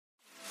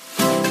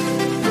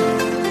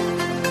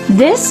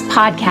This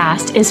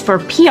podcast is for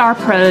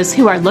PR pros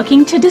who are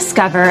looking to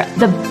discover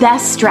the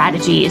best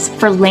strategies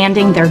for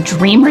landing their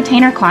dream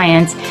retainer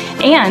clients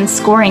and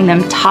scoring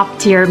them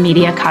top-tier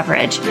media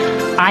coverage.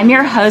 I'm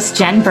your host,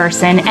 Jen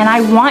Burson, and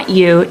I want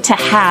you to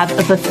have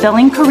a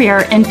fulfilling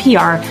career in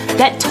PR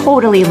that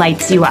totally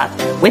lights you up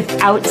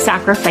without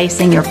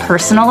sacrificing your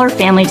personal or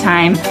family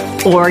time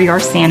or your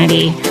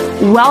sanity.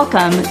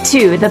 Welcome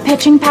to the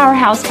Pitching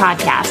Powerhouse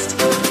Podcast.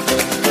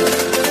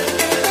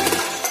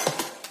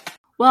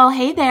 Well,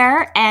 hey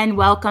there, and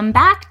welcome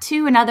back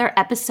to another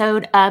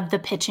episode of the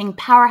Pitching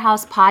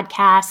Powerhouse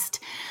Podcast.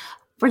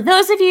 For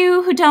those of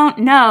you who don't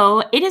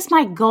know, it is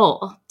my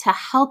goal to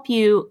help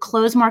you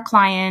close more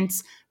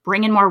clients,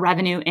 bring in more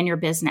revenue in your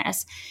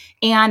business.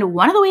 And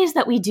one of the ways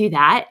that we do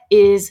that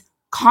is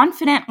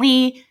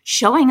confidently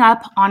showing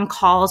up on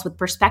calls with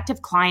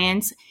prospective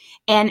clients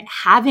and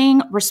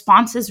having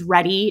responses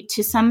ready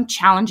to some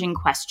challenging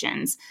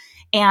questions.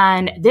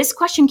 And this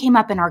question came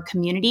up in our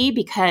community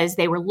because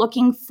they were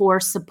looking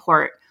for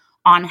support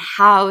on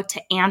how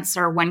to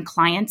answer when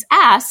clients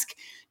ask,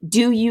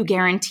 do you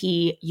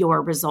guarantee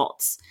your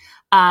results?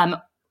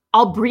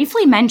 I'll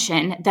briefly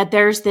mention that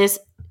there's this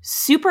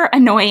super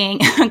annoying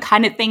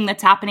kind of thing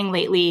that's happening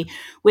lately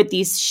with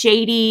these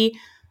shady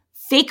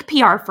fake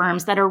PR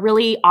firms that are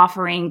really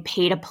offering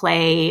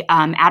pay-to-play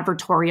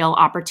advertorial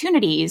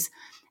opportunities.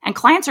 And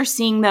clients are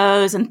seeing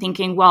those and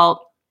thinking,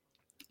 well,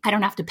 I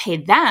don't have to pay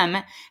them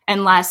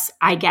unless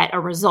I get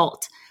a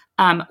result.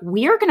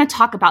 We are going to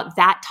talk about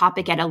that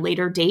topic at a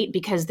later date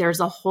because there's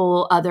a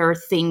whole other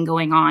thing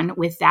going on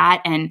with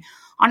that. And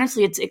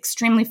honestly, it's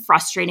extremely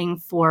frustrating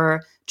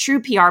for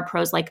true PR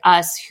pros like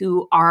us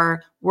who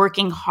are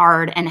working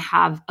hard and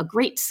have a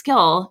great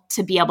skill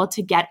to be able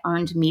to get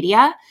earned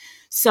media.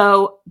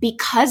 So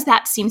because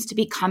that seems to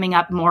be coming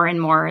up more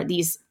and more,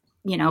 these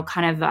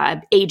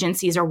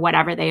agencies or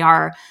whatever they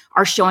are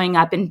showing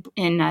up in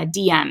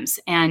DMs,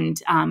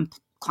 and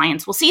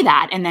clients will see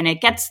that. And then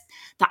it gets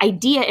the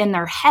idea in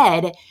their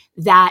head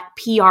that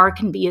PR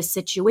can be a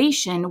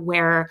situation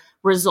where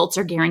results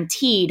are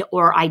guaranteed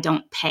or I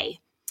don't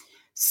pay.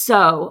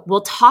 So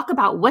we'll talk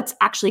about what's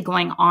actually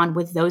going on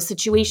with those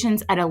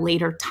situations at a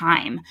later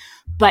time.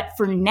 But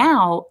for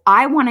now,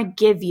 I want to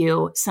give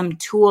you some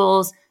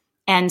tools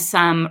and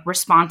some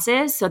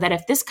responses so that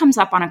if this comes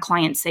up on a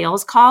client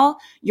sales call,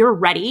 you're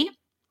ready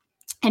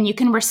and you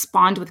can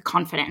respond with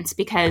confidence,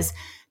 because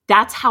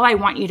that's how I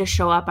want you to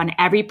show up on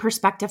every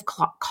prospective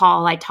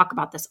call. I talk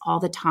about this all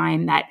the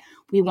time, that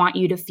we want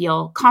you to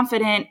feel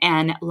confident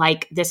and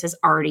like this is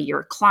already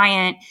your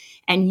client,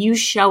 and you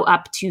show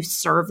up to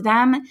serve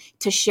them,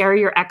 to share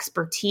your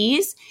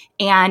expertise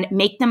and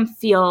make them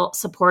feel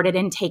supported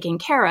and taken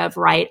care of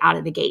right out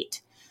of the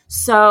gate.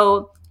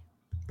 So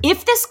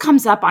if this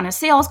comes up on a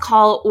sales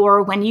call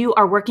or when you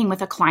are working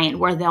with a client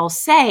where they'll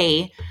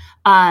say,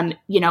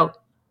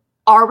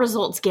 are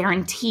results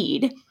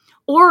guaranteed?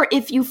 Or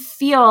if you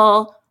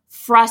feel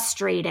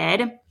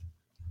frustrated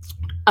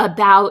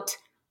about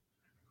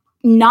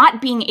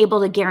not being able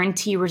to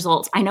guarantee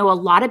results. I know a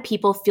lot of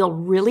people feel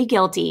really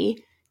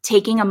guilty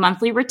taking a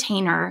monthly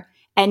retainer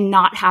and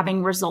not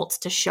having results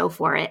to show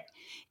for it.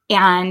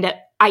 And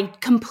I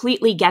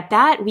completely get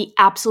that. We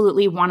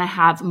absolutely want to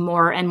have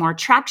more and more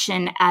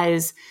traction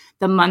as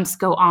the months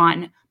go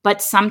on.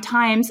 But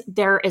sometimes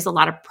there is a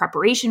lot of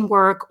preparation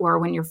work, or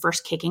when you're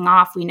first kicking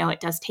off, we know it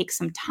does take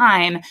some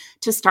time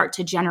to start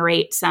to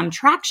generate some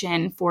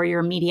traction for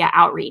your media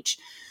outreach.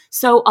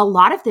 So a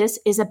lot of this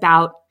is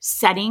about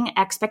setting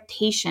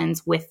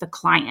expectations with the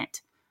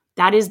client.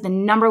 That is the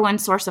number one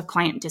source of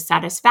client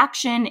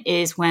dissatisfaction,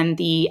 is when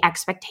the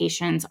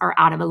expectations are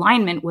out of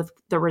alignment with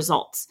the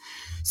results.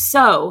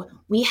 So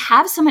we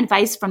have some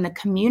advice from the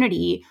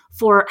community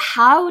for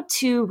how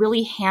to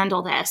really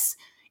handle this.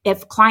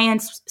 If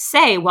clients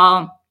say,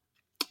 well,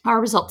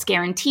 our results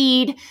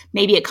guaranteed,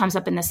 maybe it comes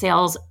up in the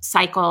sales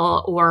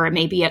cycle, or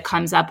maybe it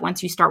comes up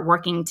once you start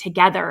working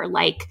together,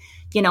 like,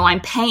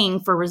 I'm paying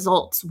for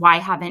results. Why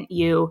haven't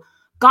you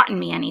gotten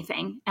me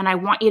anything? And I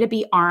want you to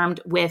be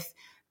armed with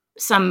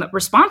some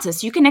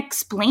responses. You can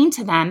explain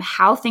to them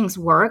how things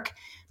work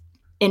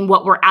and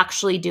what we're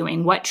actually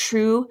doing, what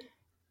true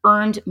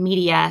earned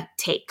media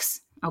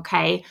takes.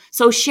 Okay.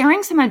 So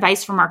sharing some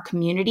advice from our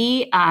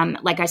community.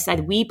 Like I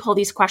said, we pull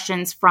these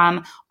questions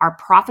from our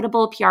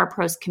Profitable PR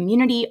Pros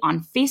community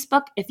on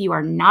Facebook. If you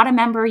are not a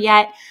member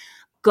yet,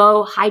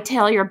 go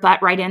hightail your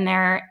butt right in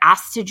there,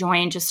 ask to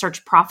join, just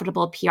search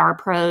Profitable PR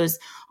Pros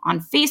on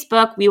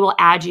Facebook. We will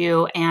add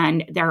you,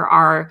 and there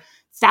are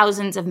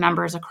thousands of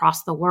members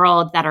across the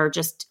world that are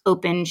just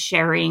open,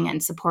 sharing,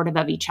 and supportive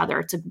of each other.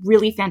 It's a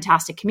really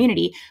fantastic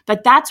community,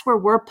 but that's where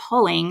we're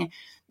pulling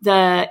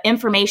the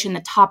information,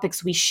 the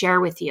topics we share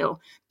with you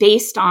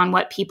based on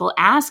what people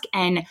ask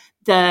and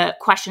the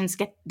questions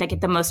that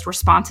get the most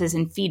responses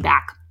and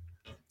feedback.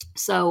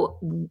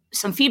 So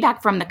some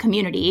feedback from the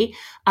community.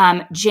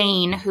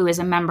 Jane, who is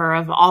a member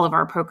of all of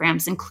our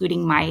programs,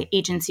 including my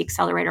Agency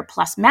Accelerator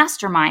Plus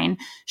Mastermind,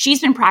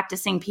 she's been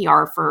practicing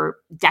PR for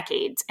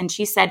decades. And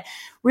she said,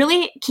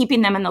 really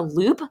keeping them in the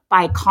loop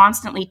by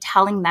constantly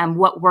telling them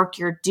what work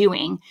you're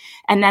doing.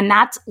 And then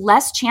that's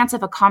less chance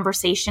of a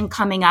conversation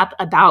coming up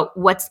about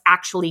what's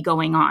actually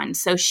going on.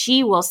 So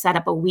she will set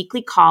up a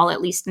weekly call,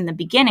 at least in the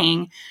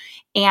beginning,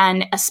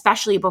 and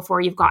especially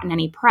before you've gotten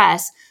any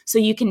press, so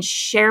you can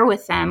share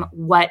with them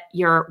what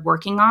you're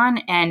working on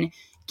and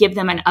give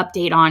them an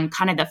update on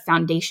kind of the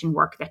foundation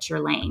work that you're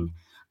laying.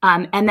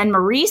 And then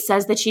Marie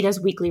says that she does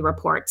weekly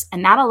reports,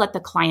 and that'll let the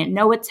client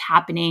know what's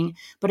happening,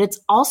 but it's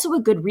also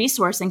a good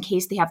resource in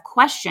case they have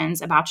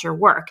questions about your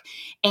work.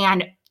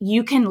 And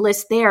you can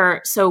list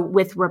there. So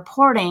with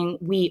reporting,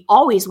 we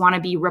always want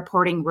to be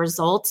reporting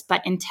results,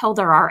 but until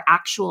there are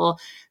actual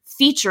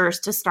features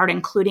to start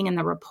including in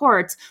the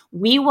reports,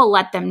 we will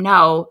let them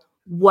know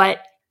what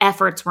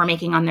efforts we're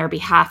making on their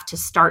behalf to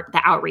start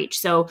the outreach.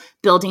 So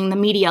building the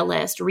media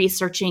list,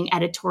 researching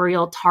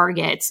editorial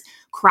targets,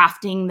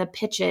 crafting the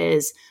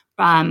pitches,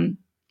 building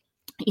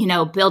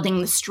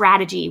the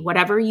strategy,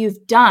 whatever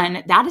you've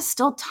done, that is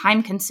still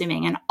time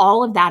consuming. And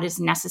all of that is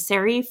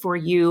necessary for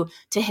you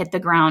to hit the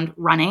ground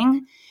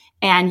running.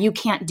 And you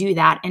can't do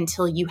that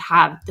until you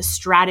have the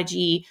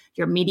strategy,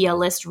 your media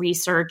list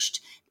researched.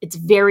 It's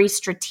very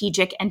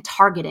strategic and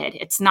targeted.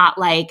 It's not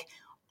like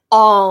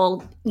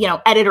all,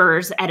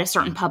 editors at a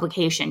certain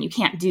publication. You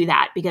can't do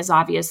that because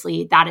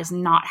obviously that is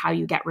not how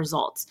you get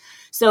results.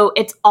 So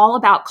it's all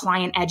about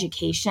client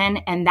education.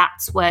 And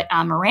that's what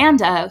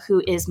Miranda,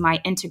 who is my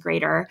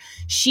integrator,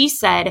 she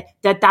said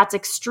that that's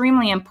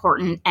extremely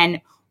important.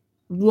 And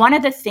one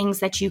of the things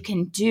that you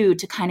can do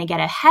to kind of get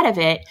ahead of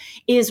it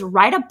is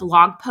write a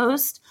blog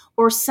post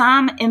or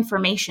some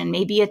information.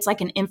 Maybe it's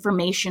like an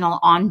informational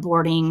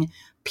onboarding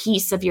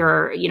piece of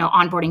your,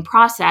 onboarding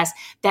process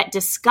that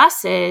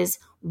discusses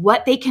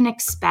what they can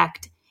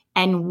expect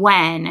and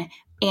when,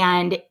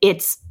 and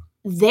it's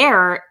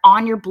there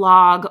on your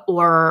blog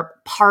or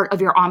part of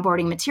your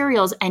onboarding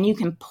materials, and you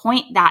can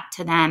point them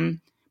to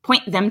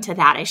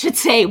that, I should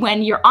say,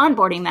 when you're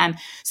onboarding them,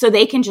 so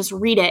they can just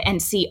read it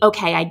and see,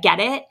 okay, I get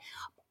it.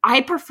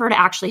 I prefer to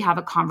actually have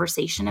a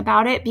conversation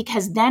about it,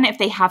 because then if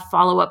they have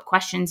follow-up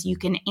questions, you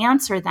can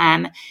answer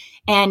them,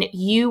 and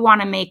you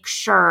want to make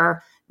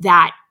sure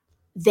that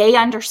they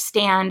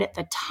understand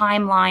the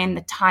timeline,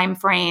 the time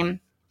frame.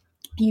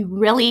 You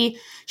really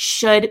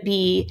should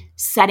be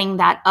setting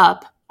that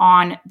up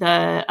on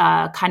the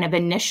kind of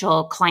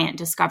initial client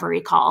discovery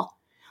call,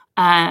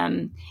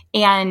 and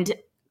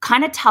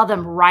kind of tell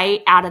them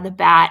right out of the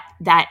bat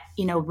that,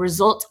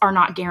 results are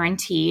not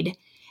guaranteed,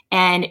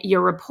 and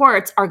your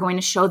reports are going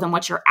to show them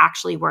what you're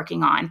actually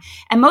working on.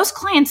 And most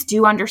clients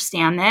do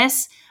understand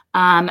this,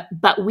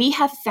 but we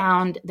have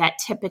found that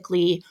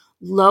typically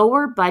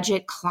lower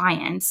budget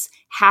clients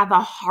have a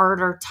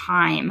harder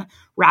time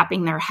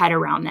wrapping their head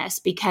around this,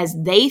 because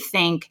they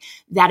think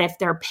that if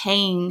they're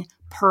paying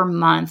per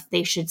month,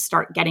 they should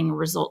start getting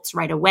results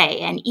right away.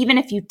 And even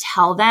if you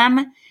tell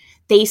them,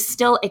 they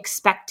still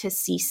expect to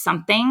see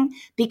something,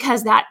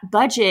 because that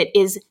budget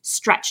is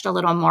stretched a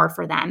little more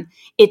for them.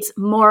 It's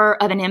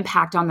more of an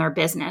impact on their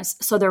business.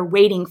 So they're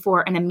waiting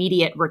for an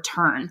immediate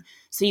return.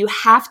 So you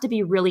have to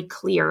be really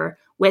clear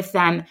with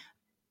them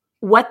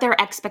what their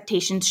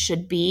expectations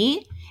should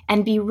be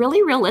and be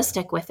really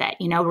realistic with it.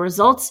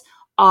 Results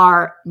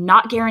are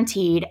not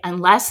guaranteed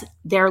unless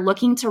they're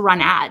looking to run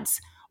ads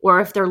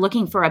or if they're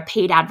looking for a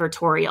paid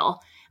advertorial.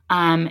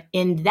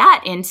 In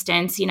that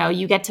instance,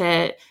 you get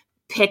to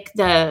pick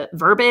the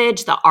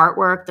verbiage, the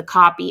artwork, the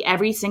copy,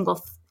 every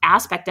single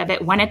aspect of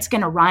it, when it's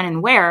going to run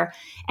and where,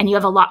 and you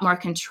have a lot more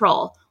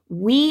control.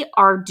 We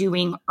are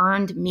doing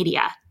earned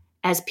media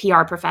as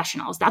PR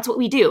professionals. That's what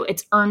we do.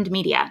 It's earned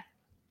media.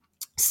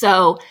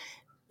 So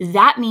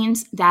that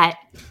means that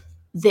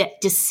the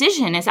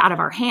decision is out of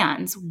our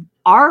hands.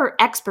 Our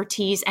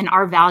expertise and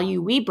our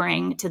value we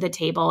bring to the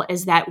table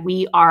is that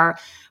we are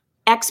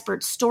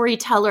expert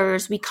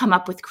storytellers. We come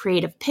up with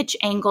creative pitch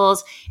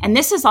angles. And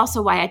this is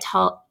also why I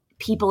tell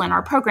people in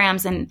our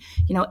programs, and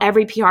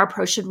every PR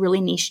pro should really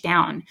niche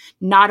down,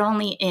 not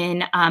only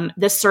in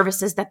the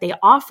services that they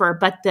offer,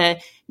 but the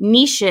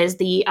niches,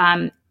 the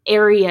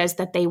areas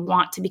that they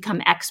want to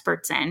become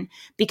experts in.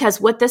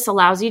 Because what this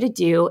allows you to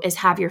do is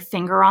have your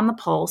finger on the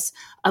pulse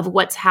of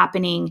what's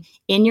happening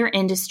in your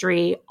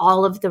industry,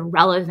 all of the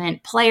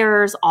relevant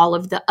players, all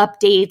of the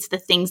updates, the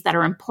things that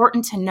are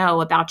important to know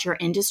about your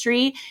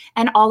industry,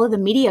 and all of the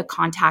media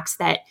contacts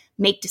that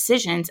make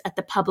decisions at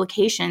the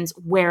publications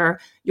where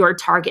your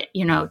target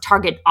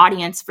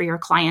audience for your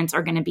clients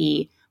are going to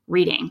be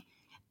reading.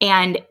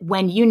 And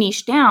when you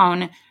niche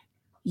down,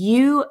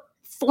 you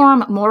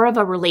form more of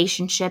a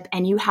relationship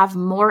and you have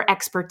more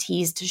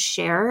expertise to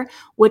share,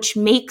 which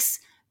makes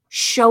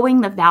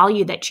showing the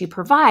value that you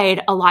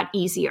provide a lot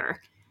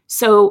easier.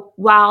 So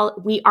while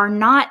we are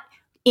not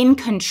in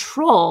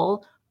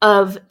control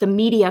of the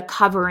media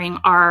covering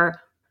our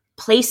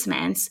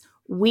placements,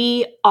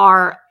 we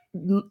are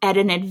at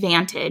an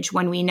advantage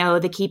when we know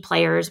the key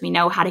players, we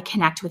know how to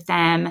connect with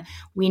them,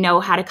 we know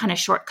how to kind of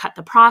shortcut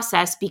the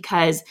process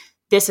because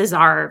this is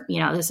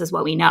this is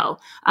what we know.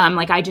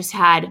 Like I just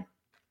had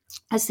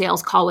a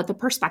sales call with a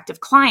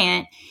prospective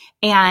client,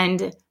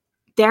 and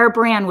their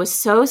brand was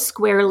so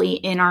squarely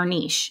in our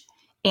niche.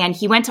 And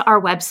he went to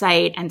our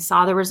website and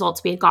saw the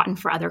results we had gotten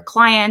for other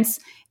clients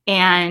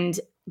and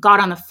got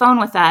on the phone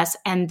with us.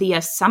 And the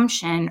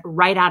assumption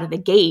right out of the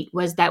gate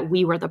was that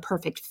we were the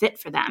perfect fit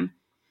for them.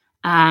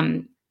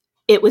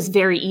 It was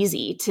very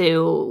easy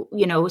to,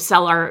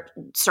 sell our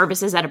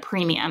services at a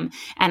premium.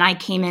 And I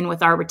came in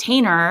with our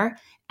retainer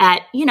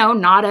at,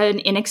 not an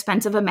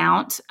inexpensive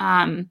amount.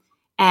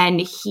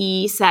 And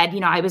he said,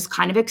 I was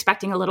kind of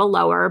expecting a little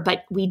lower,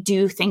 but we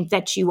do think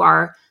that you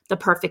are the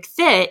perfect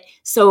fit.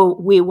 So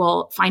we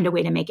will find a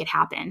way to make it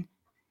happen.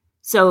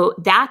 So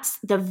that's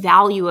the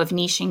value of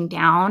niching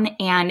down.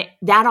 And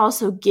that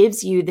also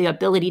gives you the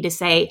ability to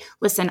say,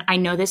 listen, I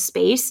know this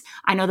space.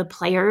 I know the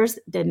players,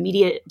 the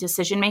media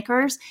decision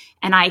makers,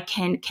 and I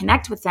can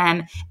connect with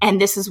them. And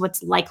this is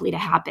what's likely to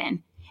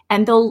happen.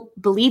 And they'll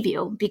believe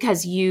you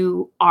because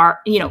you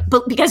are,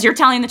 because you're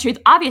telling the truth,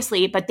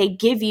 obviously, but they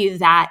give you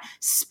that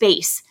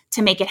space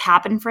to make it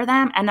happen for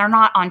them. And they're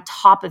not on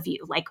top of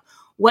you. Like,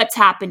 what's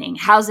happening?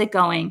 How's it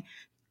going?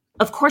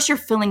 Of course, you're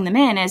filling them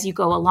in as you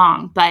go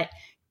along, but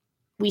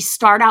we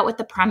start out with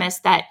the premise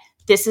that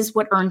this is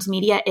what earned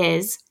media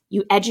is.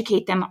 You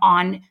educate them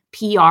on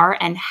PR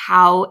and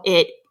how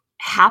it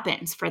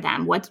happens for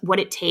them, what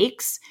it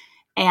takes,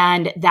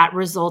 and that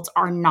results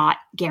are not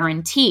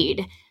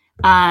guaranteed.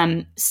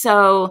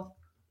 So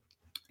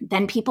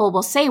then people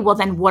will say, well,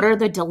 then what are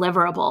the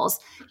deliverables?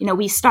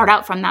 We start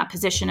out from that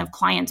position of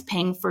clients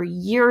paying for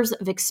years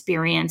of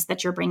experience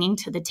that you're bringing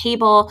to the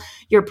table.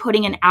 You're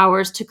putting in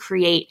hours to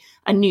create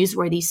a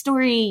newsworthy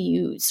story.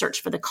 You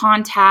search for the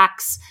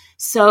contacts.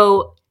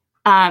 So,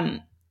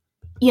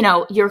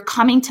 you're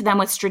coming to them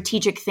with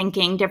strategic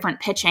thinking, different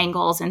pitch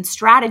angles and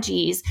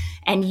strategies,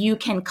 and you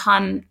can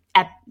come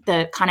at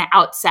the kind of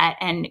outset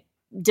and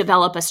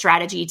develop a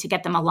strategy to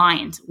get them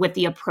aligned with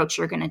the approach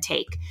you're going to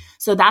take.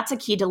 So that's a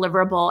key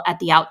deliverable at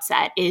the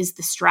outset is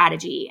the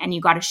strategy, and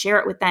you got to share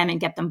it with them and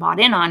get them bought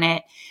in on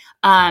it.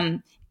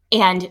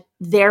 And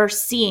they're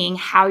seeing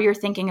how you're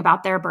thinking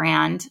about their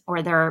brand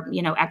or their,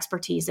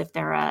 expertise, if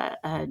they're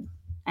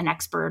an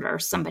expert or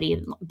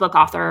somebody, book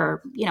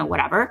author, or,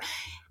 whatever,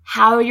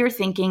 how you're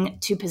thinking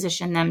to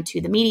position them to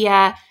the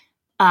media,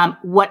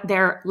 what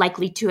they're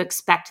likely to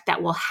expect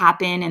that will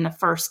happen in the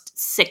first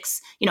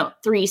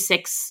 3,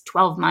 6,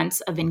 12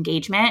 months of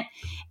engagement.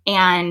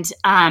 And,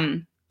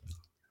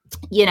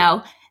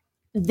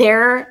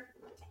 they're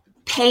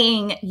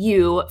paying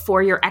you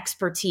for your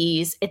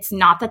expertise. It's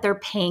not that they're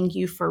paying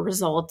you for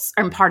results.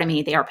 Or pardon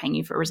me, they are paying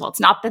you for results.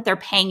 Not that they're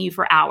paying you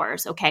for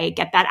hours. Okay.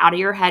 Get that out of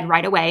your head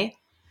right away.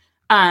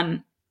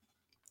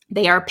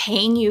 They are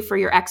paying you for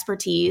your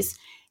expertise.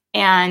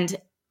 And,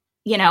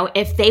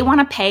 if they want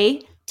to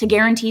pay to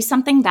guarantee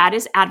something, that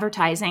is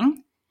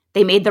advertising.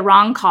 They made the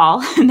wrong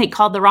call and they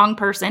called the wrong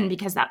person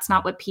because that's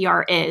not what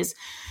PR is.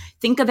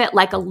 Think of it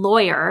like a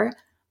lawyer,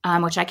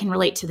 which I can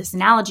relate to this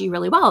analogy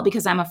really well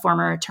because I'm a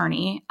former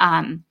attorney.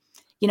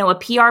 A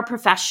PR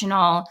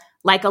professional,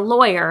 like a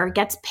lawyer,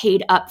 gets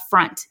paid up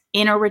front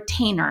in a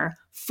retainer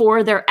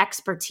for their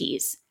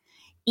expertise,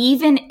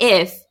 even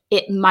if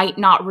it might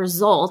not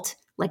result,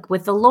 like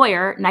with the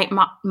lawyer,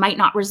 might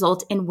not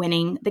result in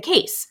winning the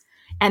case.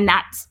 And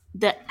that's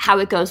how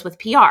it goes with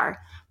PR.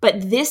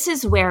 But this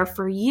is where,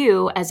 for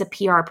you as a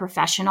PR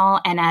professional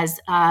and as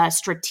a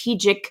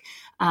strategic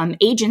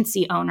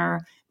agency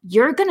owner,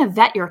 you're going to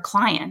vet your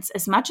clients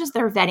as much as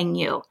they're vetting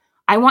you.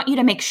 I want you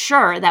to make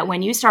sure that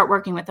when you start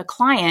working with a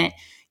client,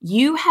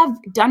 you have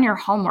done your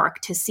homework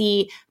to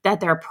see that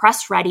they're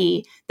press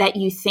ready, that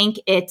you think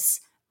it's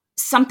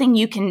something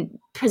you can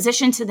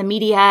position to the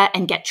media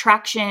and get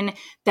traction,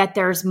 that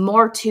there's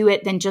more to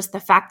it than just the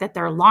fact that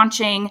they're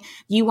launching.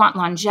 You want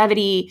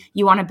longevity.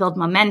 You want to build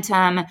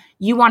momentum.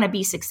 You want to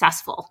be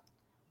successful.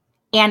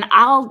 And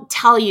I'll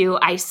tell you,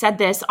 I said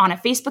this on a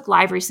Facebook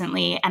Live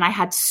recently, and I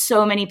had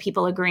so many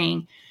people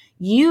agreeing.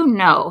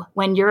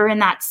 When you're in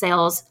that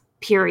sales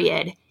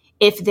period,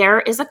 if there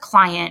is a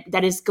client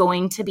that is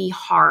going to be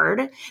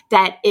hard,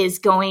 that is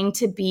going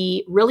to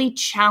be really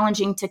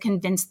challenging to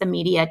convince the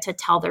media to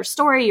tell their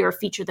story or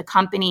feature the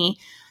company,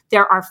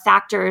 there are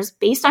factors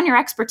based on your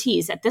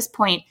expertise. At this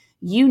point,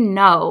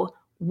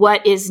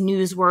 what is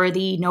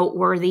newsworthy,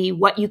 noteworthy,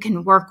 what you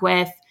can work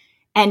with,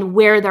 and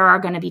where there are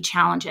going to be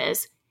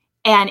challenges.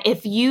 And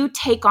if you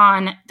take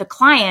on the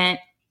client,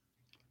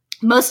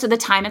 most of the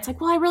time it's like,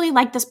 well, I really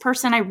like this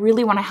person. I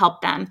really want to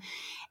help them.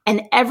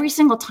 And every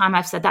single time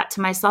I've said that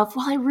to myself,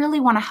 well, I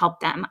really want to help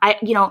them.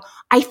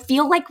 I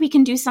feel like we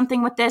can do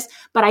something with this,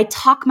 but I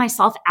talk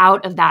myself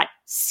out of that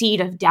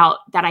seed of doubt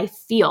that I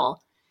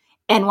feel.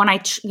 And when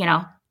I,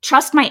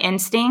 trust my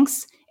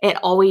instincts, it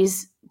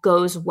always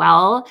goes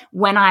well.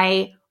 When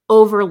I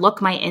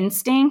overlook my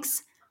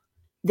instincts,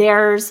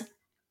 there's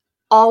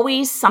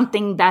always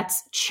something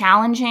that's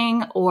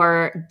challenging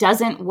or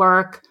doesn't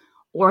work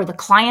or the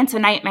client's a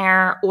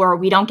nightmare, or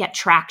we don't get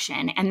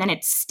traction. And then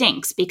it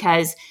stinks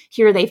because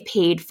here they've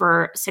paid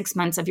for 6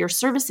 months of your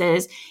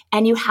services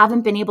and you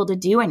haven't been able to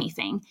do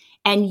anything.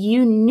 And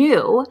you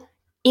knew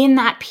in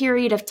that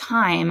period of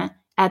time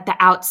at the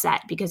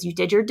outset, because you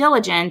did your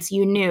diligence,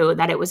 you knew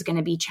that it was going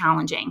to be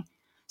challenging.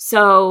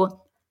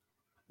 So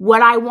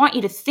what I want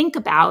you to think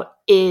about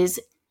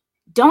is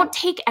don't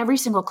take every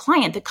single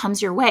client that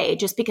comes your way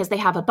just because they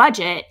have a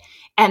budget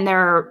and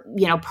their,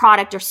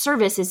 product or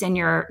service is in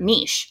your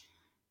niche.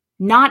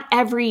 Not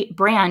every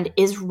brand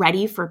is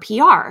ready for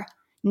PR.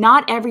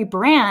 Not every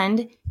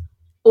brand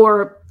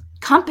or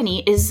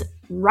company is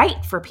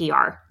right for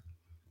PR,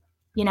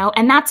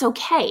 and that's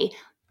okay.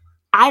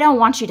 I don't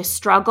want you to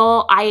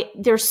struggle.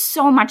 There's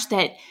so much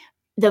that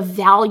the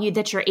value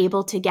that you're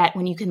able to get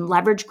when you can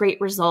leverage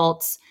great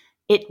results.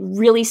 It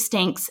really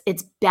stinks.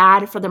 It's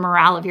bad for the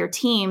morale of your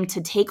team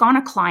to take on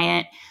a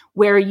client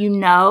where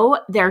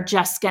they're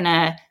just going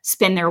to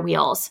spin their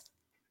wheels.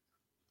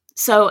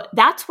 So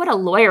that's what a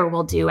lawyer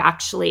will do,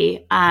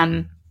 actually.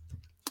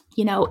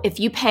 If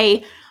you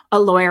pay a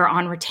lawyer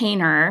on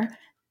retainer,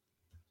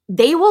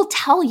 they will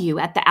tell you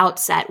at the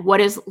outset what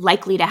is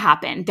likely to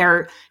happen.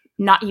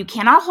 You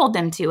cannot hold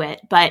them to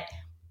it, but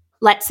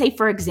let's say,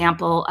 for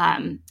example,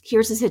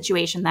 here's a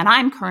situation that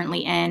I'm currently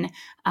in.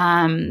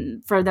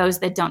 For those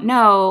that don't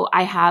know,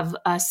 I have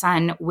a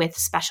son with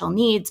special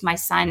needs. My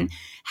son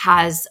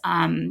has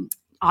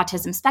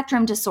autism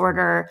spectrum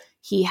disorder.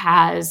 He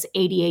has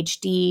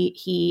ADHD.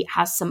 He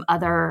has some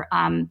other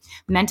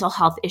mental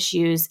health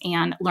issues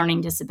and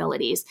learning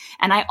disabilities.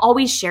 And I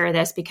always share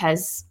this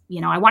because,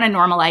 I want to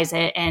normalize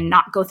it and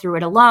not go through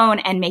it alone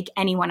and make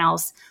anyone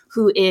else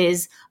who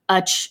is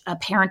a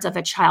parent of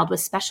a child with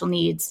special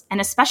needs, and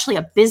especially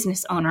a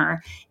business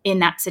owner in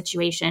that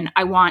situation,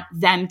 I want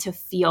them to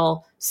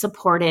feel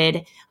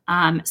supported.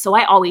 So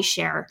I always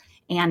share.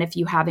 And if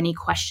you have any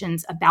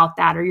questions about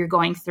that or you're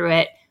going through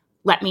it,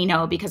 let me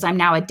know, because I'm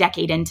now a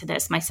decade into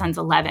this. My son's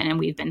 11 and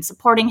we've been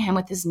supporting him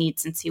with his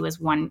needs since he was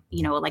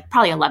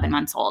probably 11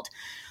 months old.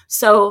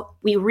 So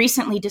we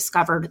recently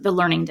discovered the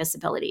learning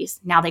disabilities.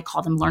 Now they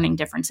call them learning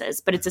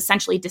differences, but it's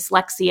essentially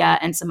dyslexia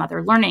and some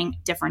other learning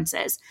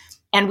differences.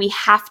 And we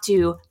have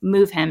to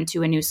move him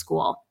to a new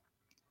school.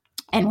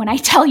 And when I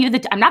tell you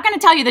that, I'm not going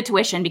to tell you the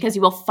tuition because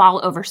you will fall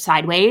over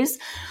sideways,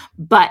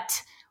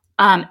 but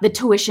the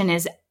tuition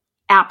is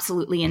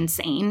absolutely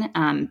insane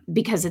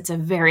because it's a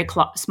very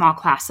small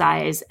class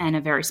size and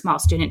a very small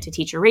student to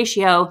teacher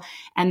ratio.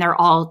 And they're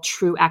all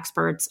true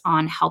experts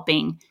on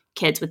helping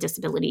kids with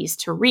disabilities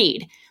to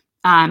read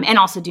and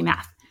also do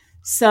math.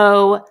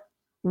 So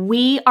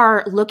we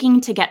are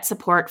looking to get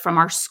support from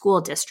our school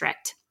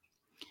district.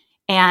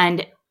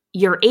 And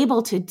you're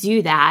able to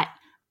do that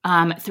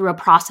through a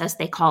process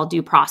they call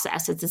due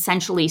process. It's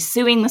essentially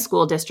suing the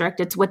school district.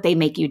 It's what they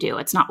make you do.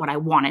 It's not what I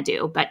want to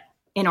do, but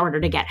in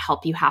order to get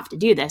help, you have to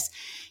do this.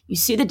 You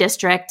sue the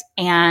district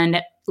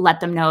and let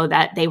them know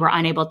that they were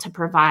unable to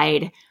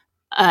provide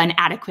an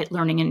adequate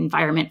learning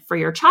environment for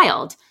your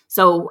child.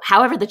 So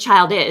however the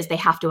child is, they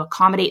have to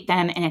accommodate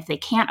them. And if they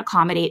can't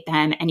accommodate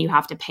them and you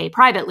have to pay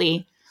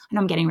privately, I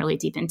know I'm getting really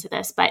deep into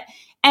this, but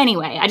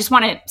anyway, I just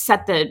want to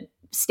set the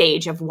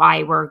stage of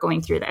why we're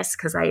going through this,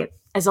 because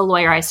as a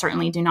lawyer, I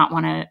certainly do not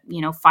want to,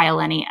 file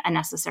any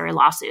unnecessary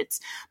lawsuits.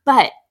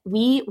 But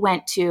we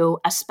went to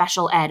a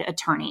special ed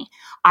attorney.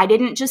 I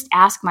didn't just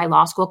ask my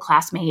law school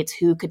classmates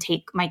who could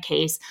take my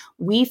case.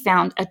 We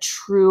found a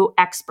true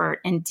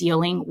expert in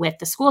dealing with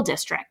the school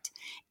district.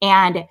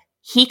 And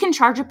he can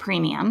charge a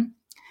premium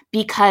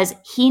because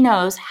he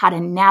knows how to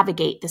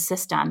navigate the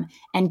system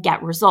and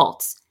get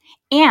results.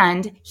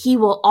 And he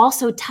will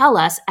also tell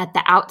us at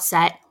the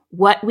outset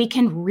what we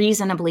can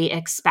reasonably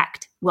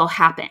expect will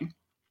happen.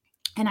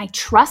 And I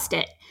trust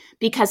it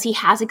because he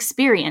has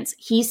experience.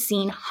 He's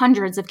seen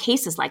hundreds of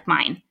cases like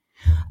mine.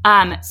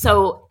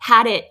 So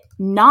had it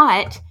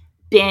not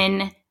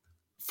been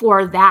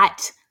for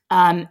that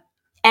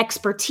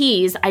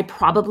expertise, I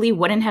probably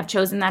wouldn't have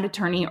chosen that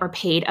attorney or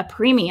paid a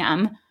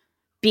premium,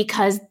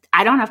 because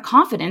I don't have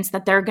confidence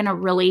that they're going to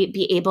really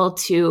be able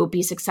to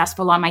be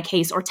successful on my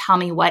case or tell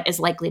me what is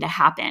likely to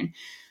happen.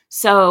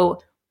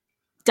 So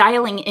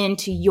dialing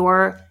into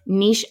your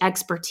niche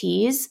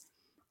expertise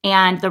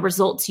and the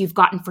results you've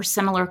gotten for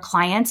similar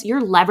clients,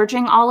 you're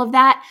leveraging all of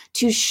that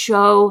to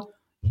show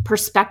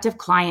prospective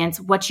clients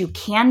what you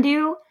can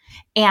do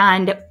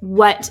and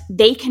what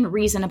they can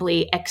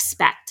reasonably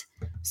expect.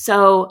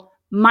 So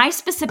my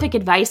specific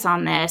advice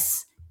on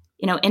this,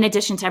 in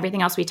addition to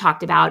everything else we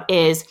talked about,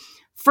 is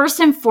first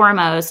and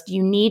foremost,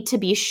 you need to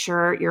be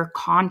sure your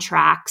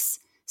contracts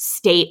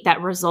state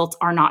that results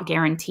are not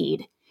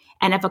guaranteed.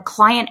 And if a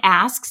client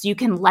asks, you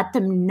can let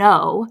them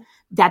know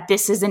that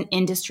this is an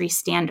industry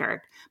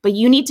standard. But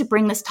you need to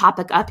bring this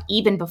topic up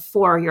even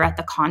before you're at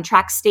the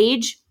contract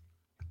stage.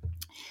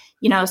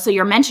 So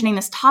you're mentioning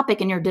this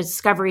topic in your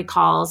discovery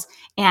calls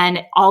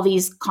and all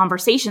these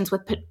conversations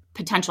with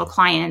potential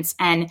clients.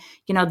 And,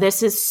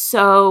 this is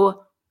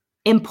so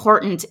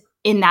important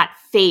in that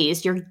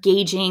phase. You're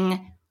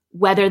gauging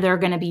whether they're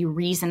going to be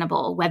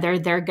reasonable, whether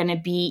they're going to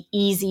be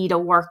easy to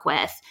work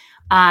with.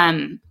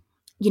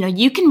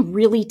 You can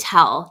really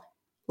tell,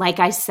 like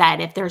I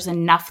said, if there's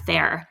enough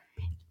there,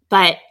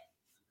 but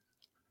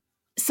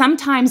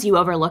sometimes you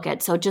overlook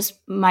it. So just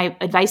my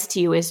advice to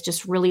you is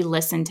just really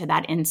listen to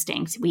that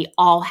instinct. We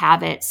all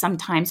have it.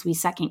 Sometimes we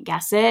second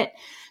guess it.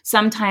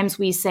 Sometimes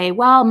we say,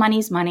 well,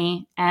 money's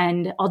money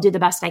and I'll do the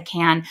best I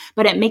can,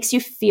 but it makes you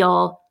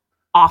feel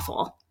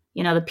awful.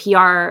 The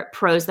PR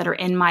pros that are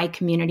in my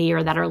community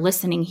or that are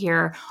listening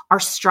here are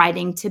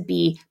striving to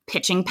be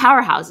pitching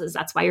powerhouses.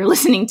 That's why you're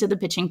listening to the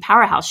Pitching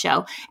Powerhouse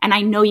show. And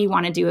I know you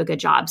want to do a good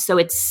job. So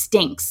it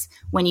stinks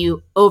when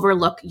you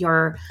overlook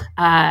your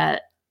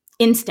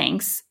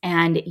instincts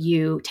and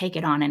you take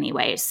it on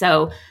anyway.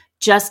 So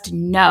just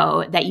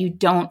know that you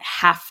don't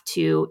have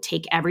to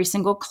take every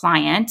single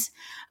client.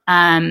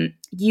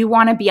 You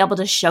want to be able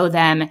to show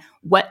them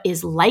what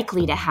is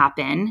likely to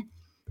happen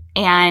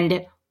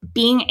and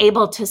being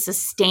able to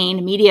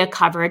sustain media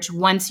coverage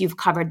once you've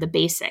covered the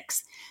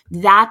basics.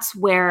 That's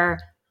where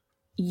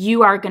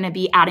you are going to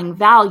be adding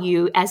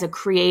value as a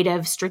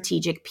creative,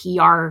 strategic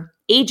PR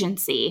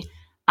agency,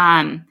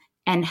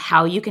 and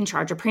how you can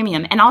charge a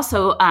premium. And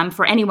also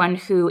for anyone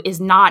who is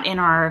not in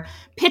our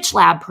Pitch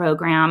Lab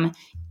program,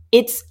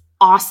 it's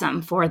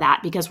awesome for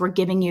that because we're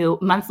giving you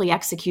monthly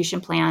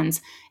execution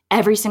plans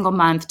every single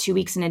month, 2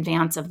 weeks in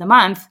advance of the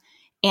month,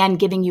 and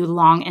giving you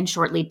long and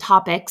short lead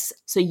topics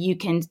so you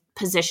can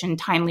position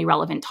timely,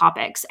 relevant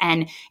topics.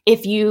 And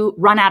if you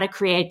run out of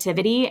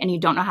creativity and you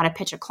don't know how to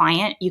pitch a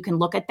client, you can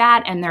look at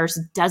that and there's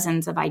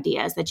dozens of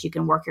ideas that you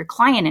can work your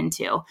client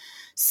into.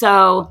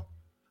 So,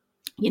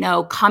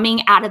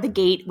 coming out of the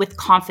gate with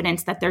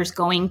confidence that there's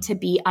going to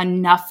be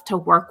enough to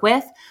work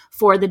with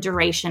for the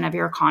duration of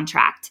your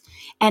contract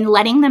and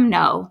letting them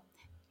know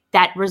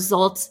that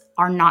results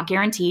are not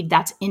guaranteed.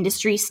 That's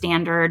industry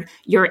standard.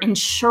 You're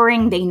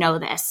ensuring they know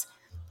this,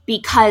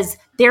 because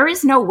there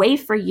is no way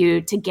for you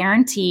to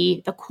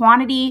guarantee the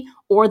quantity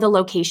or the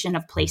location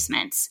of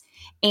placements.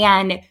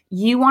 And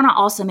you want to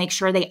also make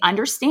sure they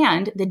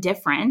understand the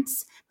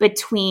difference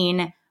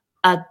between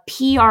a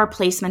PR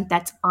placement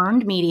that's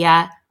earned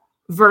media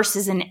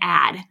versus an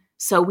ad.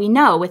 So we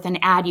know with an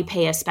ad, you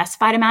pay a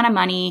specified amount of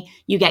money,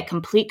 you get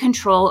complete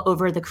control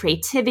over the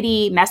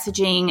creativity,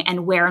 messaging,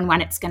 and where and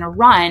when it's going to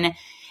run.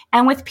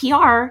 And with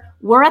PR,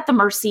 we're at the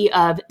mercy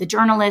of the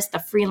journalist, the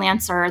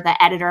freelancer,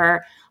 the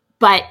editor.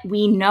 But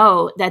we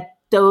know that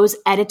those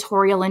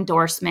editorial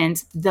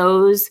endorsements,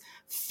 those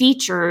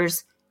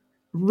features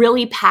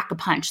really pack a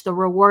punch. The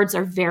rewards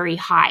are very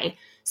high.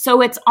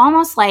 So it's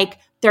almost like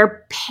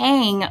they're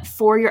paying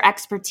for your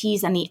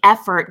expertise and the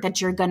effort that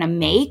you're going to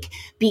make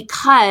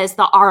because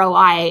the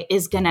ROI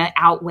is going to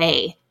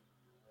outweigh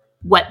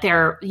what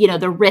they're,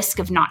 the risk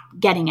of not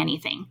getting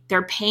anything.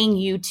 They're paying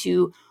you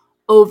to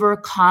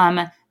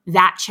overcome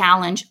that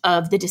challenge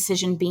of the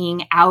decision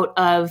being out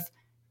of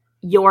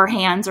your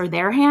hands or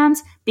their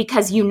hands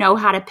because you know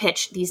how to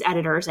pitch these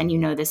editors and you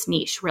know this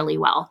niche really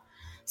well.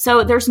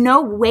 So there's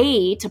no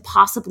way to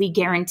possibly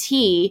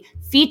guarantee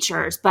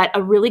features, but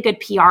a really good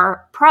PR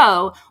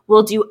pro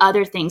will do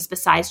other things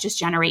besides just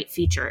generate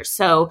features.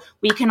 So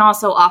we can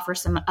also offer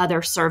some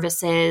other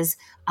services.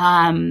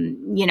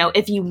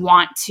 If you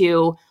want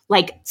to,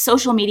 like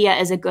social media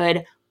is a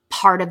good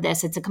part of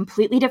this. It's a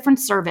completely different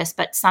service,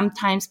 but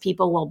sometimes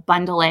people will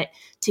bundle it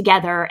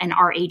together and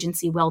our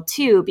agency will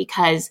too,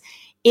 because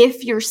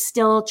if you're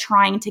still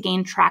trying to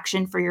gain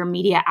traction for your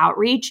media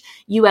outreach,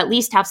 you at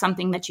least have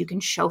something that you can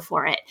show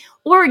for it.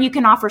 Or you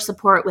can offer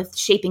support with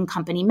shaping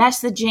company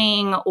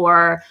messaging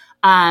or,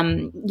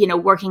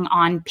 working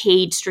on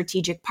paid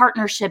strategic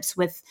partnerships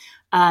with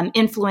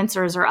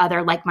influencers or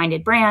other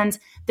like-minded brands.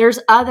 There's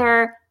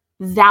other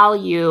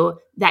value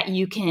that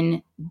you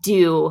can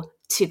do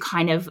to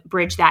kind of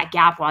bridge that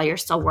gap while you're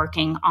still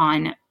working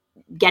on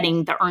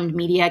getting the earned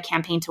media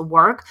campaign to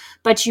work.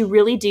 But you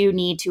really do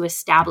need to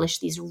establish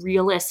these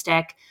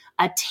realistic,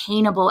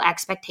 attainable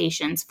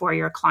expectations for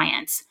your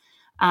clients,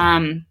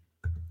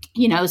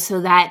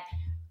 so that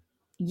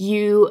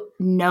you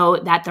know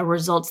that the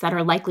results that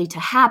are likely to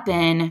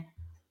happen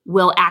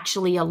will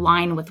actually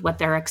align with what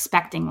they're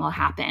expecting will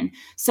happen.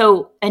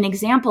 So an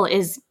example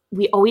is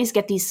we always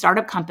get these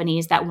startup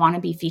companies that want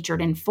to be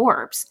featured in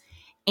Forbes,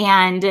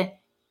 and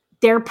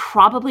they're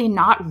probably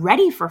not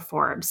ready for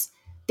Forbes.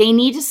 They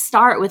need to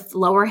start with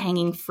lower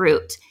hanging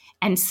fruit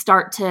and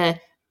start to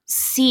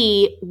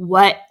see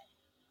what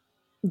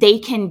they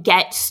can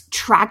get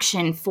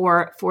traction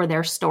for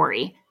their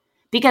story.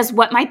 Because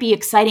what might be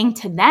exciting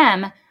to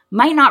them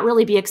might not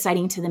really be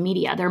exciting to the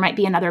media. There might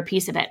be another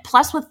piece of it.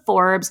 Plus with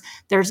Forbes,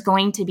 there's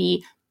going to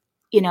be,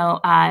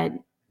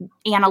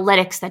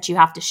 analytics that you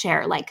have to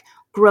share, like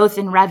growth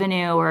in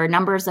revenue or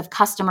numbers of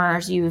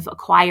customers you've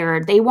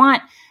acquired. They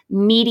want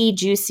meaty,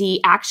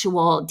 juicy,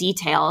 actual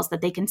details that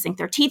they can sink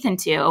their teeth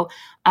into.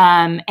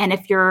 And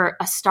if you're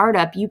a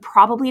startup, you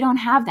probably don't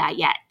have that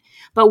yet.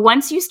 But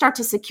once you start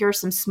to secure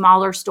some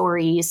smaller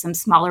stories, some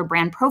smaller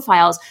brand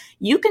profiles,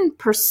 you can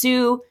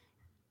pursue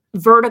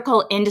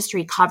vertical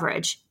industry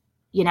coverage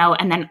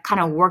and then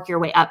kind of work your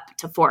way up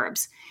to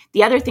Forbes.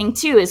 The other thing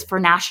too is for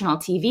national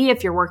TV,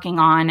 if you're working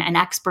on an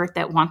expert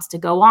that wants to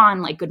go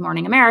on like Good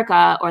Morning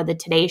America or the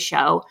Today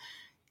Show,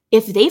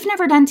 if they've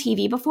never done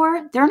TV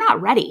before, they're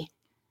not ready.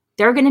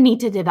 They're going to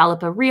need to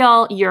develop a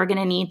reel. You're going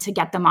to need to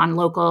get them on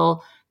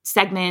local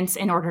segments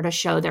in order to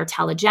show they're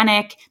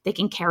telegenic. They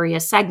can carry a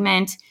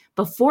segment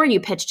before you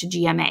pitch to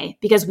GMA,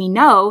 because we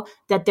know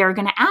that they're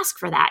going to ask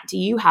for that. Do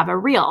you have a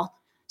reel?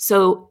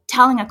 So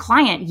telling a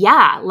client,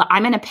 yeah,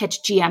 I'm going to pitch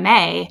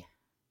GMA,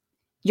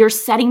 you're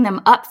setting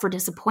them up for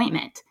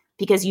disappointment,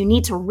 because you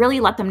need to really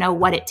let them know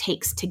what it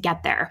takes to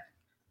get there.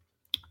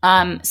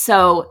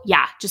 So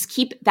yeah, just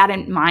keep that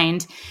in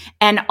mind.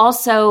 And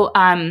also,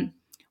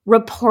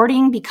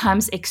 reporting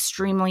becomes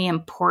extremely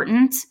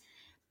important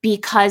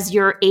because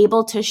you're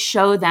able to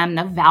show them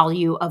the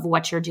value of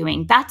what you're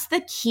doing. That's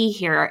the key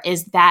here,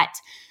 is that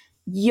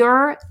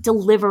you're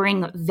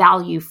delivering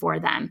value for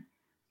them.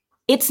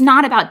 It's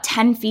not about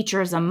 10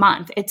 features a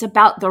month. It's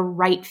about the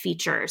right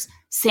features,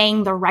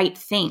 saying the right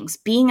things,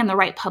 being in the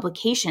right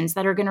publications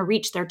that are going to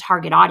reach their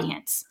target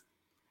audience,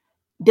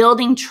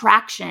 building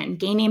traction,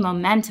 gaining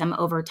momentum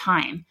over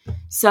time.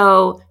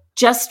 So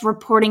just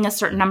reporting a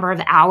certain number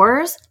of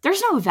hours,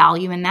 there's no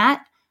value in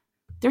that.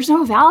 There's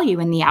no value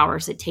in the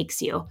hours it takes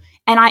you.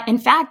 And in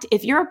fact,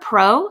 if you're a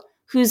pro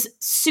who's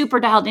super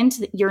dialed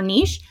into your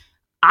niche,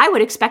 I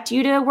would expect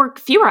you to work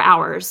fewer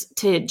hours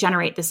to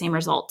generate the same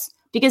results,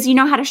 because you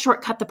know how to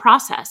shortcut the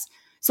process.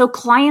 So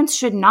clients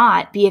should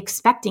not be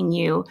expecting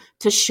you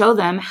to show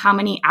them how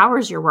many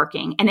hours you're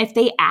working. And if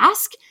they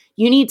ask,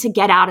 you need to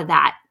get out of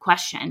that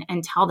question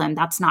and tell them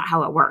that's not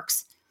how it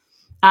works.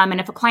 And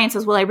if a client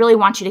says, well, I really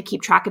want you to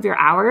keep track of your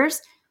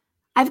hours,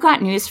 I've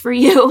got news for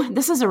you.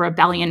 This is a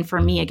rebellion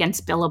for me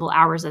against billable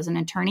hours as an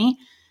attorney.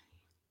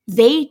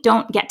 They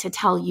don't get to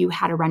tell you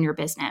how to run your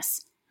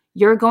business.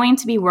 You're going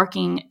to be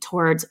working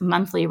towards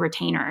monthly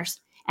retainers,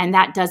 and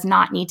that does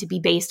not need to be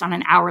based on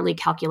an hourly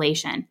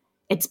calculation.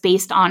 It's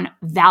based on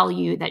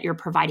value that you're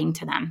providing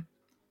to them.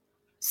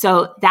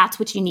 So that's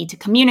what you need to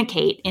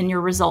communicate in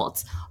your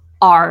results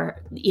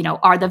are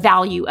the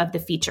value of the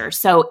feature.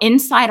 So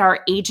inside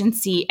our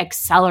agency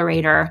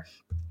accelerator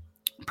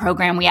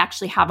program, we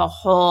actually have a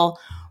whole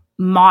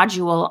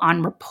module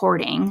on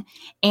reporting,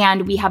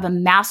 and we have a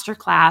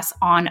masterclass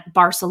on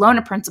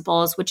Barcelona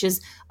principles, which is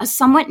a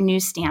somewhat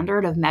new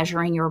standard of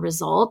measuring your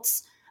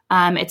results.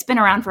 It's been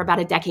around for about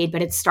a decade,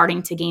 but it's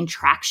starting to gain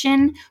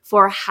traction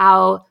for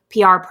how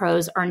PR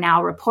pros are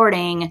now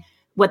reporting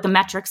what the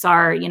metrics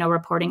are,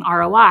 reporting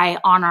ROI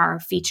on our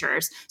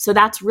features. So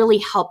that's really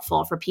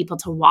helpful for people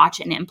to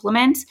watch and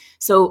implement.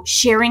 So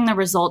sharing the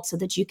results so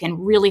that you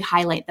can really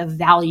highlight the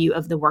value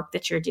of the work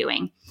that you're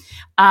doing.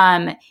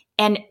 And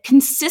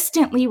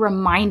consistently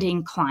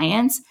reminding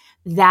clients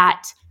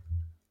that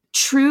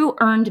true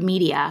earned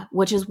media,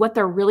 which is what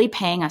they're really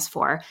paying us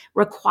for,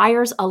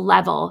 requires a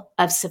level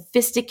of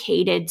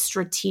sophisticated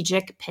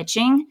strategic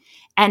pitching,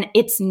 and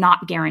it's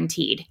not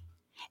guaranteed.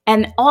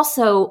 And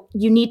also,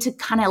 you need to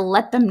kind of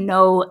let them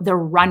know the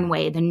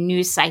runway, the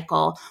news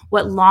cycle,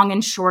 what long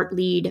and short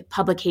lead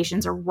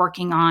publications are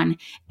working on,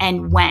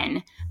 and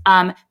when.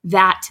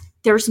 That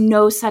there's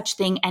no such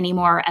thing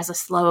anymore as a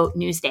slow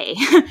news day,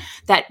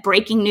 that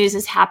breaking news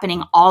is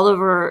happening all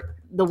over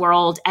the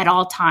world at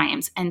all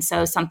times. And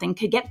so something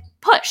could get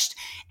pushed,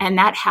 and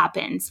that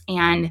happens.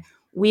 And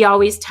we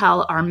always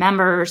tell our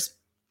members,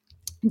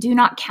 do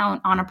not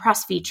count on a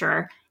press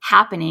feature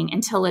happening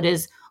until it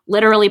is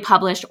literally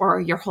published or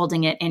you're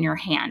holding it in your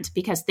hand,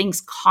 because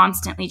things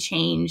constantly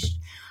change.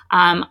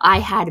 I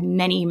had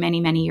many, many,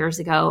 many years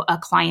ago, a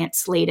client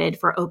slated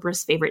for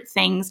Oprah's Favorite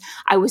Things.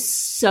 I was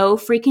so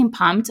freaking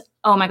pumped.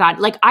 Oh my God.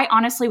 Like, I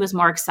honestly was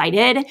more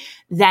excited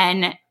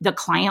than the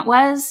client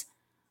was.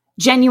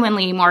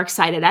 Genuinely more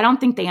excited. I don't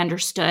think they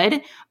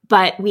understood,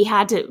 but we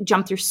had to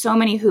jump through so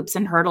many hoops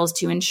and hurdles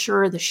to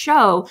ensure the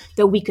show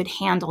that we could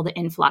handle the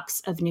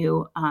influx of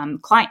new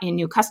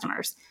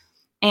customers.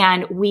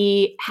 And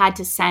we had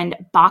to send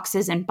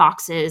boxes and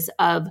boxes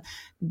of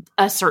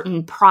a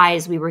certain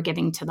prize we were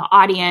giving to the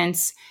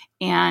audience,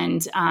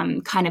 and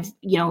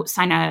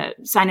sign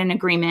an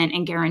agreement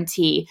and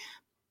guarantee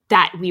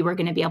that we were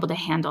going to be able to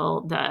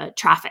handle the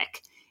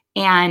traffic.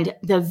 And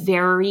the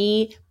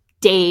very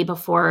day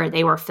before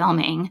they were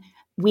filming,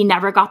 we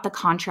never got the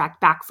contract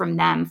back from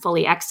them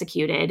fully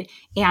executed.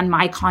 And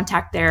my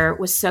contact there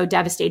was so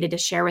devastated to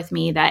share with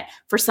me that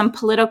for some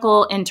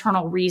political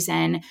internal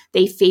reason,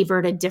 they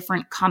favored a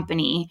different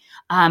company.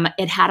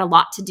 It had a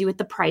lot to do with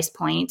the price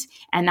point,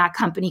 and that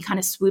company kind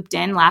of swooped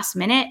in last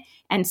minute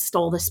and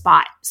stole the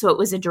spot. So it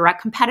was a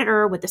direct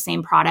competitor with the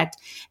same product.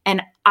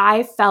 And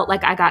I felt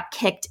like I got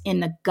kicked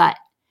in the gut,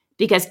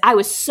 because I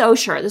was so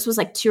sure, this was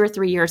like 2 or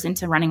 3 years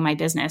into running my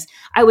business,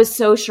 I was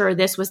so sure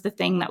this was the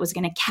thing that was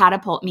going to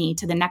catapult me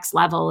to the next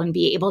level and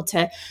be able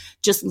to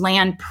just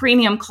land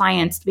premium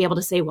clients, to be able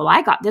to say, well,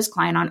 I got this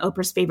client on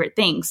Oprah's Favorite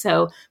Thing,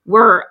 so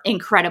we're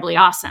incredibly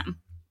awesome.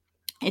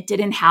 It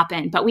didn't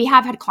happen, but we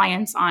have had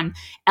clients on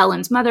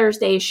Ellen's Mother's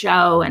Day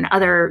show and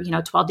other,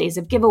 12 Days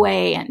of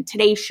Giveaway and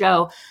Today's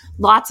Show,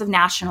 lots of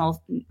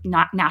national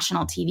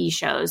TV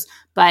shows.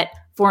 But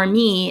for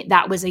me,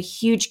 that was a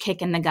huge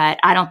kick in the gut.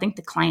 I don't think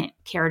the client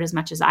cared as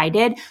much as I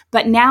did,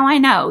 but now I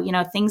know,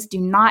 things do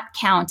not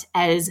count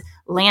as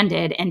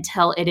landed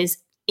until it is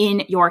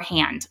in your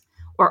hand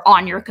or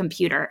on your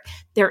computer.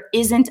 There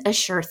isn't a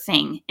sure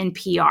thing in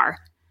PR.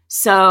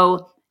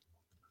 So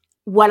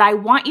what I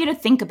want you to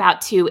think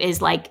about too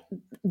is like,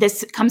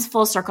 this comes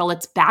full circle.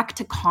 It's back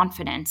to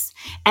confidence,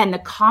 and the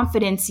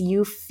confidence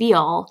you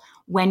feel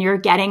when you're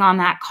getting on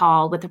that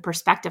call with a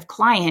prospective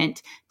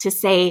client to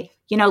say,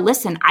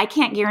 listen, I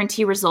can't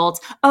guarantee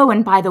results. Oh,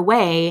 and by the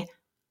way,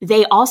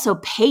 they also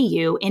pay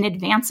you in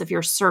advance of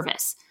your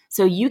service.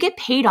 So you get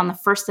paid on the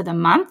first of the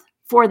month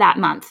for that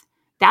month.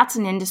 That's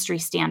an industry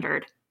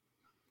standard.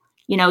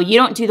 You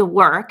don't do the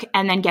work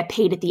and then get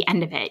paid at the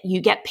end of it. You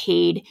get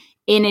paid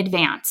in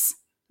advance.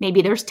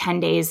 Maybe there's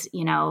 10 days,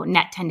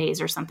 net 10 days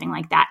or something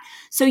like that.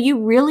 So you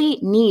really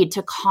need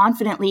to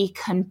confidently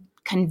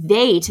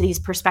convey to these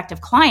prospective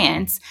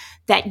clients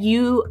that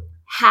you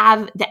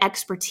have the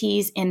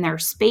expertise in their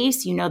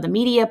space, the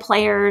media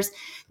players,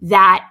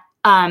 that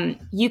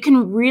you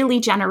can really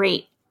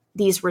generate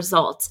these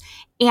results.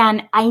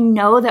 And I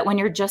know that when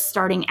you're just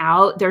starting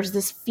out, there's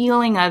this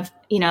feeling of,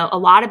 a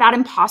lot about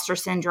imposter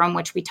syndrome,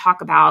 which we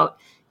talk about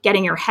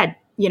getting your head,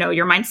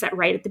 your mindset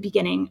right at the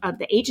beginning of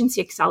the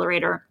Agency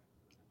Accelerator.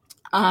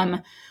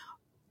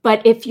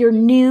 But if you're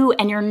new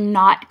and you're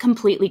not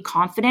completely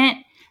confident,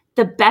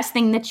 the best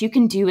thing that you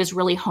can do is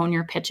really hone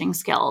your pitching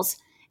skills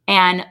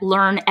and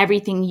learn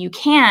everything you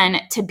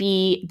can to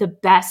be the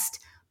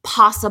best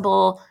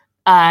possible,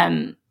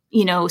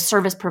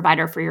 service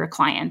provider for your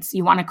clients.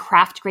 You want to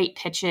craft great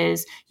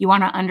pitches. You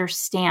want to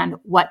understand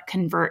what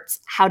converts,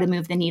 how to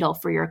move the needle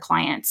for your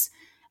clients.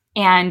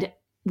 And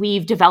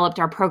we've developed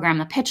our program,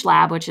 the Pitch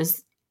Lab, which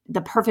is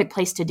the perfect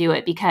place to do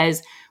it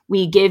because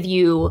we give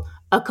you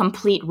a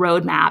complete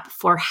roadmap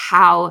for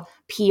how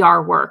PR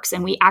works.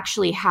 And we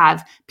actually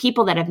have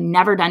people that have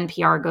never done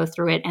PR go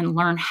through it and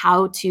learn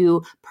how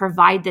to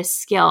provide this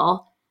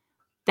skill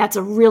that's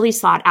a really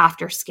sought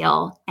after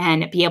skill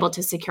and be able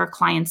to secure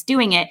clients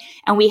doing it.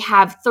 And we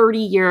have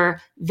 30-year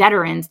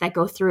veterans that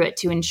go through it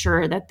to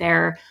ensure that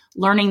they're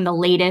learning the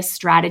latest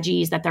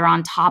strategies, that they're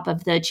on top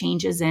of the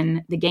changes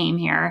in the game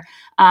here.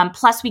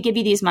 Plus, we give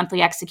you these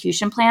monthly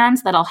execution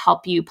plans that'll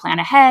help you plan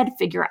ahead,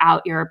 figure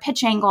out your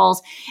pitch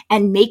angles,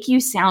 and make you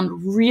sound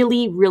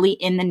really, really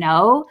in the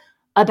know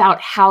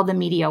about how the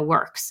media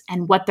works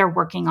and what they're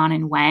working on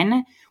and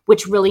when,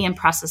 which really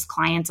impresses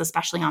clients,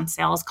 especially on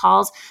sales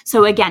calls.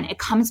 So again, it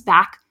comes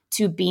back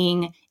to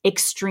being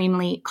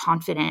extremely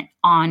confident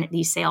on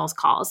these sales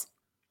calls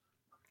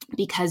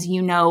because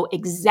you know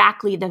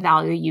exactly the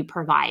value you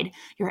provide.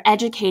 You're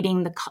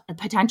educating the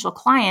potential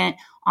client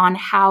on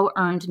how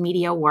earned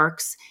media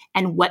works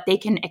and what they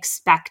can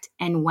expect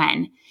and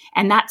when.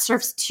 And that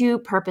serves two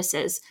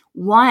purposes.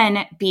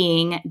 One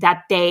being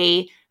that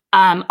they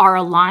are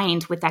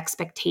aligned with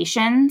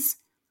expectations.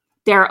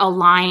 They're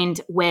aligned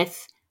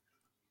with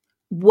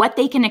what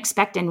they can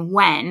expect and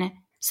when,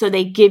 so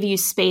they give you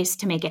space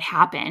to make it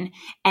happen.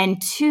 And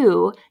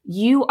two,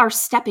 you are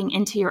stepping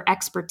into your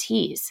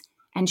expertise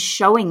and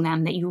showing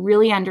them that you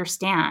really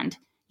understand.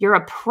 You're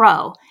a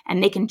pro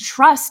and they can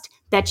trust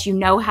that you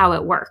know how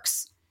it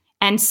works.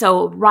 And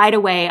so right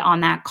away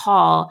on that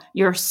call,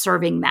 you're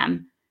serving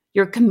them.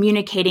 You're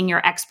communicating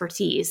your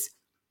expertise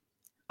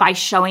by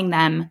showing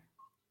them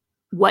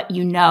what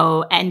you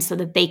know, and so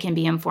that they can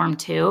be informed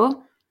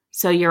too.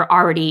 So you're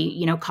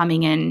already,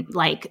 coming in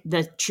like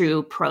the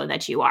true pro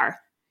that you are.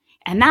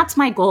 And that's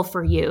my goal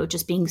for you,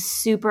 just being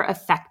super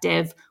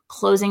effective,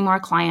 closing more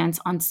clients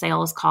on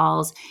sales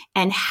calls,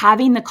 and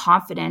having the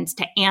confidence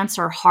to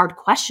answer hard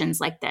questions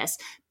like this,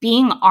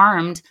 being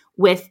armed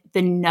with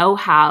the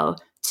know-how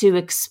to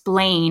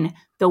explain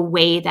the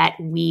way that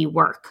we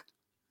work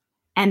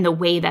and the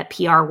way that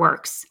PR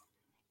works.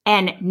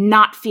 And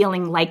not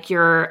feeling like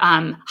you're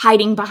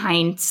hiding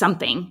behind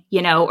something,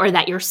 or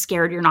that you're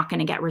scared you're not going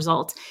to get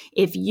results.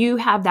 If you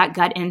have that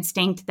gut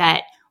instinct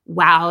that,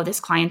 wow, this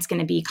client's going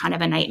to be kind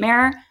of a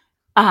nightmare,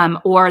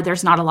 or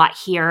there's not a lot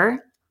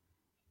here,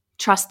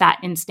 trust that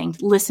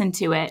instinct. Listen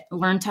to it.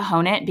 Learn to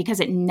hone it because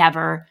it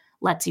never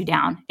lets you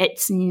down.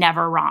 It's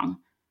never wrong.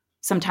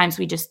 Sometimes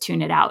we just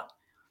tune it out.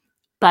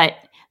 But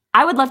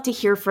I would love to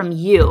hear from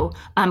you.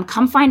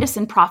 Come find us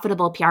in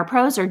Profitable PR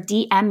Pros or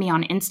DM me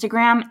on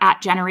Instagram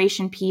at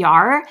Generation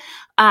PR.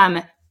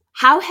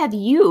 How have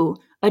you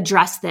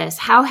addressed this?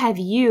 How have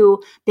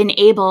you been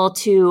able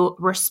to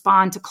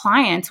respond to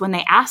clients when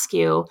they ask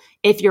you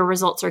if your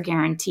results are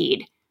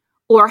guaranteed?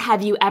 Or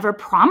have you ever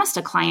promised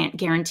a client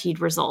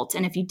guaranteed results?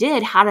 And if you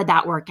did, how did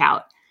that work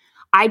out?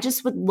 I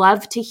just would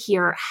love to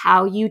hear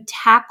how you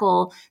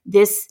tackle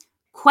this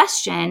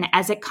question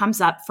as it comes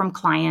up from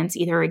clients,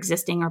 either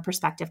existing or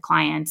prospective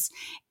clients.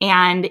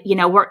 And,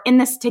 we're in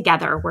this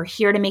together. We're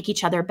here to make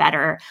each other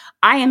better.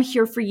 I am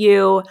here for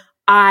you.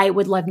 I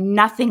would love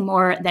nothing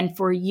more than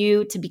for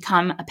you to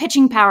become a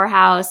pitching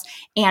powerhouse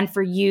and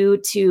for you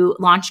to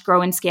launch,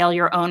 grow, and scale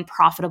your own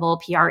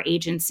profitable PR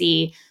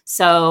agency.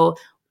 So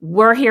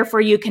we're here for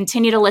you.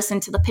 Continue to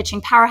listen to the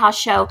Pitching Powerhouse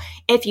Show.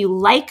 If you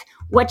like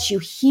what you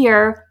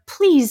hear,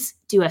 please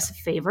do us a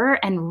favor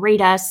and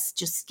rate us.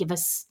 Just give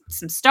us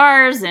some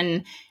stars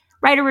and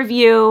write a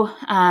review.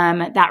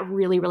 That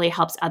really, really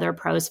helps other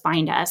pros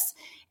find us.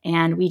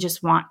 And we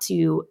just want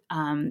to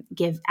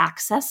give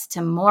access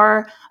to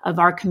more of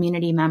our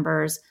community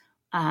members,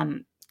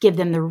 give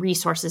them the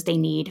resources they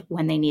need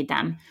when they need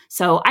them.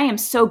 So I am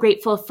so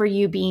grateful for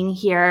you being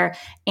here.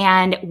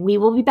 And we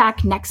will be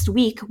back next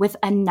week with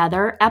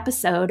another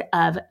episode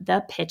of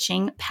the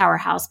Pitching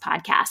Powerhouse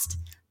podcast.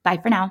 Bye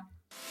for now.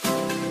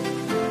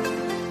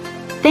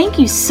 Thank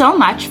you so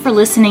much for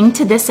listening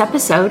to this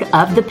episode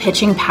of the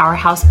Pitching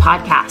Powerhouse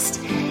podcast.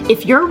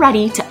 If you're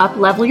ready to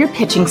up-level your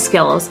pitching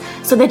skills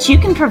so that you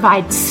can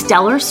provide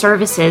stellar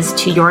services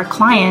to your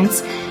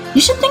clients,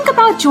 you should think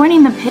about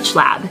joining the Pitch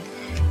Lab.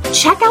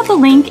 Check out the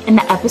link in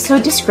the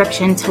episode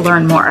description to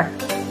learn more.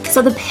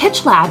 So the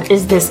Pitch Lab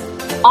is this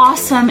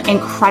awesome,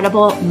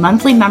 incredible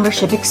monthly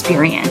membership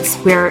experience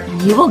where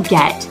you will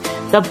get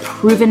the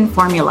proven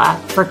formula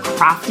for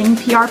crafting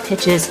PR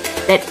pitches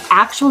that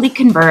actually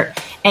convert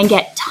and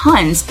get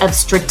tons of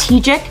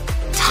strategic,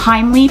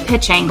 timely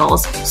pitch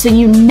angles so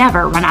you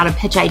never run out of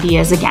pitch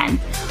ideas again.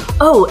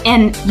 Oh,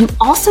 and you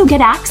also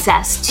get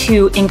access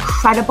to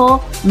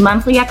incredible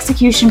monthly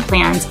execution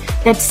plans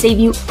that save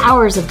you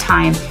hours of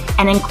time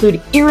and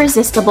include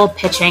irresistible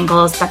pitch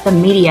angles that the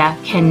media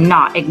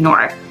cannot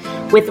ignore.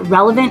 With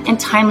relevant and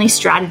timely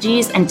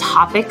strategies and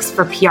topics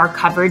for PR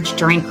coverage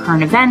during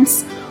current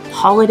events,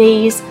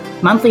 holidays,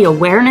 monthly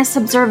awareness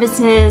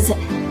observances,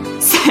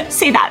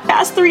 say that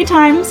fast 3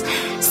 times,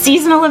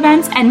 seasonal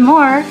events, and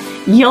more,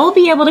 you'll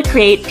be able to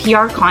create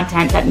PR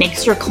content that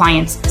makes your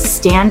clients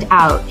stand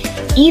out,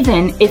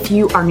 even if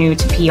you are new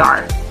to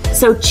PR.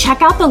 So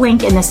check out the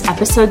link in this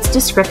episode's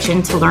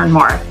description to learn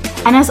more.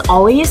 And as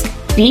always,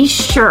 be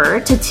sure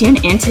to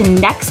tune into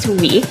next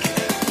week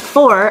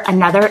for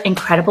another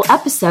incredible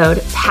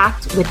episode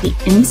packed with the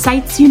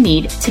insights you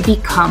need to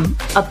become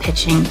a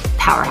pitching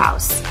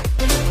powerhouse.